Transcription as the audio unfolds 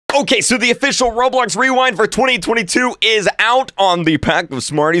Okay, so the official Roblox Rewind for 2022 is out on the Pack of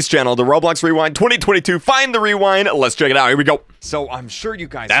Smarties channel. The Roblox Rewind 2022. Find the rewind. Let's check it out. Here we go. So I'm sure you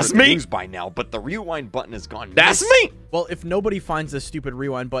guys heard the news by now, but the rewind button is gone. That's me. Well, if nobody finds this stupid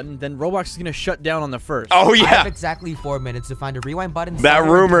rewind button, then Roblox is gonna shut down on the first. Oh yeah. I have exactly 4 minutes to find a rewind button. That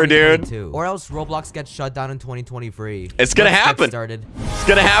rumor, dude. Or else Roblox gets shut down in 2023. It's gonna happen. It's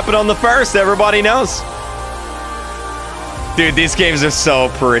gonna happen on the first. Everybody knows. Dude, these games are so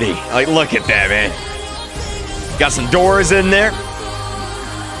pretty. Like, look at that, man. Got some Doors in there.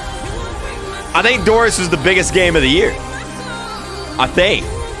 I think Doors was the biggest game of the year. I think.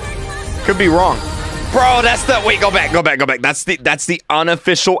 Could be wrong. Bro, that's the... Wait, go back. That's the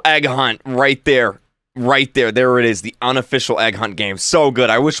unofficial egg hunt right there. Right there. There it is. The unofficial egg hunt game. So good.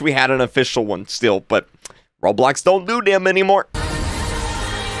 I wish we had an official one still, but Roblox don't do them anymore.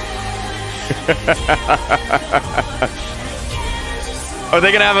 Are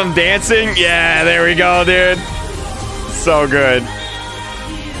they gonna have him dancing? Yeah, there we go, dude. So good.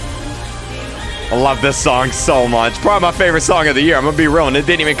 I love this song so much. Probably my favorite song of the year. I'm gonna be real, and it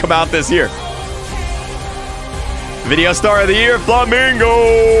didn't even come out this year. Video star of the year,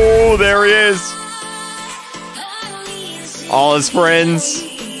 Flamingo. There he is. All his friends.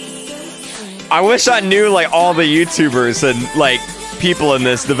 I wish I knew like all the YouTubers and like people in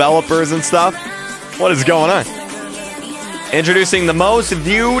this, developers and stuff. What is going on? Introducing the most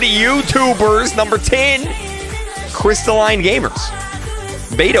viewed YouTubers, number 10, Crystalline Gamers,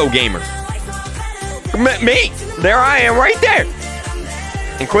 Beto Gamer, me, there I am right there,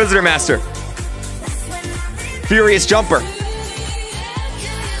 Inquisitor Master, Furious Jumper,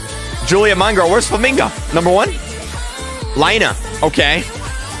 Julia Mangro, where's Flamingo, number 1, Lina, okay,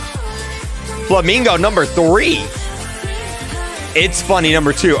 Flamingo, number 3, It's Funny,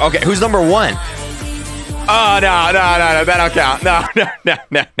 number 2, okay, who's number 1? Oh, no, that don't count. No,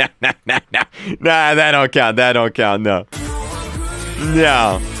 that don't count, no.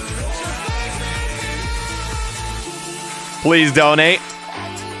 No. Please donate.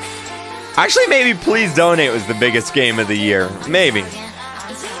 Actually, maybe Please Donate was the biggest game of the year. Maybe.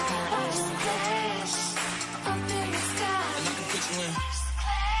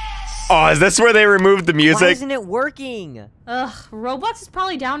 Oh, is this where they removed the music? Why isn't it working? Ugh, Roblox is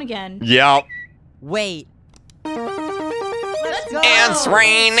probably down again. Yep. Wait. Let's go. It's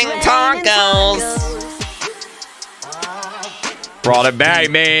raining tacos. Brought it back,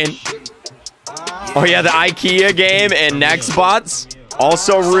 man. Oh yeah, the IKEA game and Nextbots.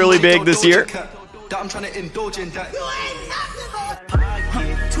 Also really big this year.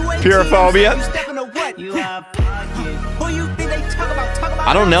 Purophobia.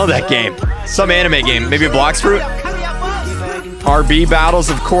 I don't know that game. Some anime game. Maybe Bloxfruit. RB battles,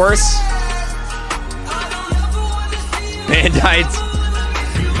 of course. Bandites.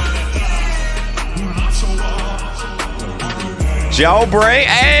 Jailbreak.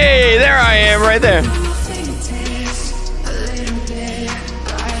 Hey, there I am right there.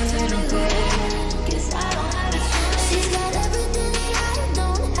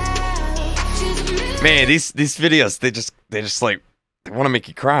 Man, these videos, they just like, they want to make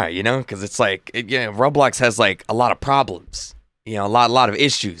you cry, you know? Because it's like, Roblox has like a lot of problems. You know, a lot of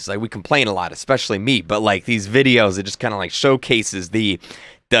issues. Like, we complain a lot, especially me. But like these videos, it just kind of like showcases the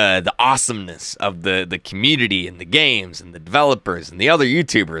awesomeness of the community and the games and the developers and the other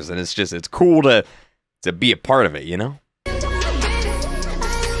YouTubers, and it's cool to be a part of it, you know.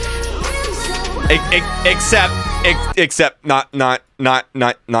 Except not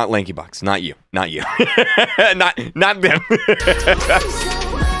Lankybox, not you, not them.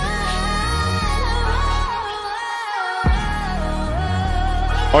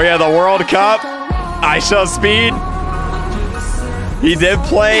 Oh yeah, the World Cup. I Show Speed. He did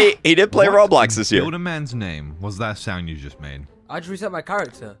play Roblox this year. Build a man's name was that sound you just made? I just reset my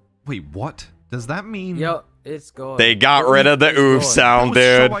character. Wait, what? Does that mean? Yo, it's gone. They got rid of the oof sound,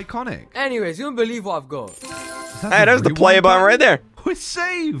 dude. So iconic. Anyways, you don't believe what I've got. Hey, there's the play button right there. It's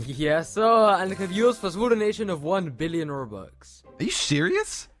saved. Yes, sir, and it could use for small donation of 1 billion Robux. Are you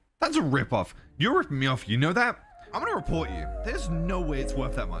serious? That's a ripoff. You're ripping me off, you know that? I'm gonna report you. There's no way it's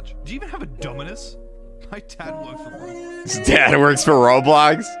worth that much. Do you even have a Dominus? My dad works for Roblox. His dad works for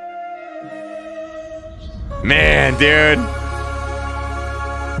Roblox? Man, dude.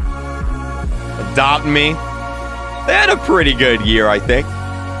 Adopt Me. They had a pretty good year, I think.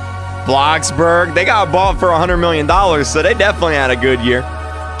 Bloxburg, they got bought for $100 million, so they definitely had a good year.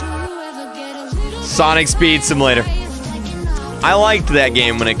 Sonic Speed Simulator. I liked that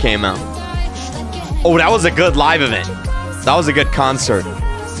game when it came out. Oh, that was a good live event. That was a good concert.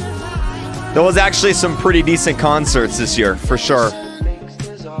 There was actually some pretty decent concerts this year, for sure.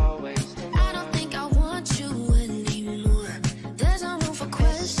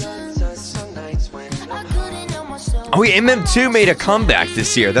 Oh, yeah, MM2 made a comeback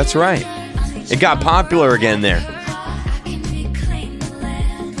this year. That's right. It got popular again there.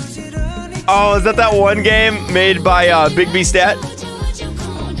 Oh, is that one game made by Big B Stat?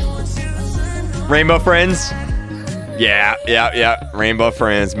 Rainbow Friends? Yeah. Rainbow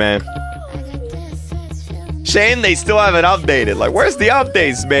Friends, man. Shame they still haven't updated. Like, where's the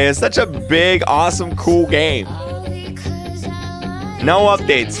updates, man? It's such a big, awesome, cool game. No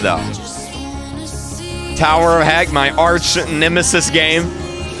updates, though. Tower of Heck, my arch nemesis game.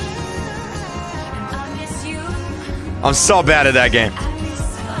 I'm so bad at that game.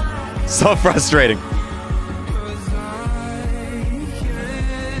 So frustrating.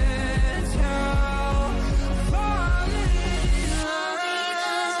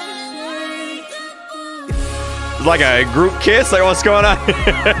 Like a group kiss? Like, what's going on?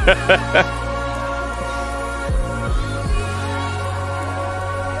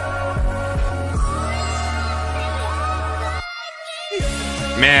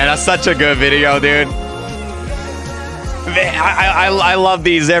 Man, that's such a good video, dude. I love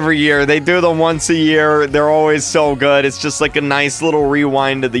these every year. They do them once a year. They're always so good. It's just like a nice little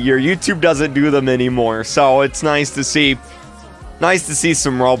rewind of the year. YouTube doesn't do them anymore, so it's nice to see. Nice to see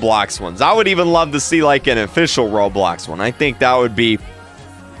some Roblox ones. I would even love to see like an official Roblox one. I think that would be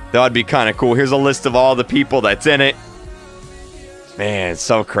kind of cool. Here's a list of all the people that's in it. Man, it's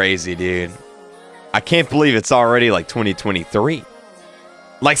so crazy, dude. I can't believe it's already like 2023.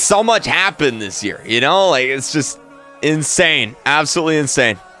 Like, so much happened this year, you know? Like, it's just insane. Absolutely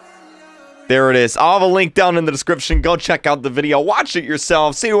insane. There it is. I'll have a link down in the description. Go check out the video. Watch it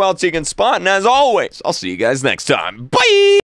yourself. See who else you can spot. And as always, I'll see you guys next time. Bye!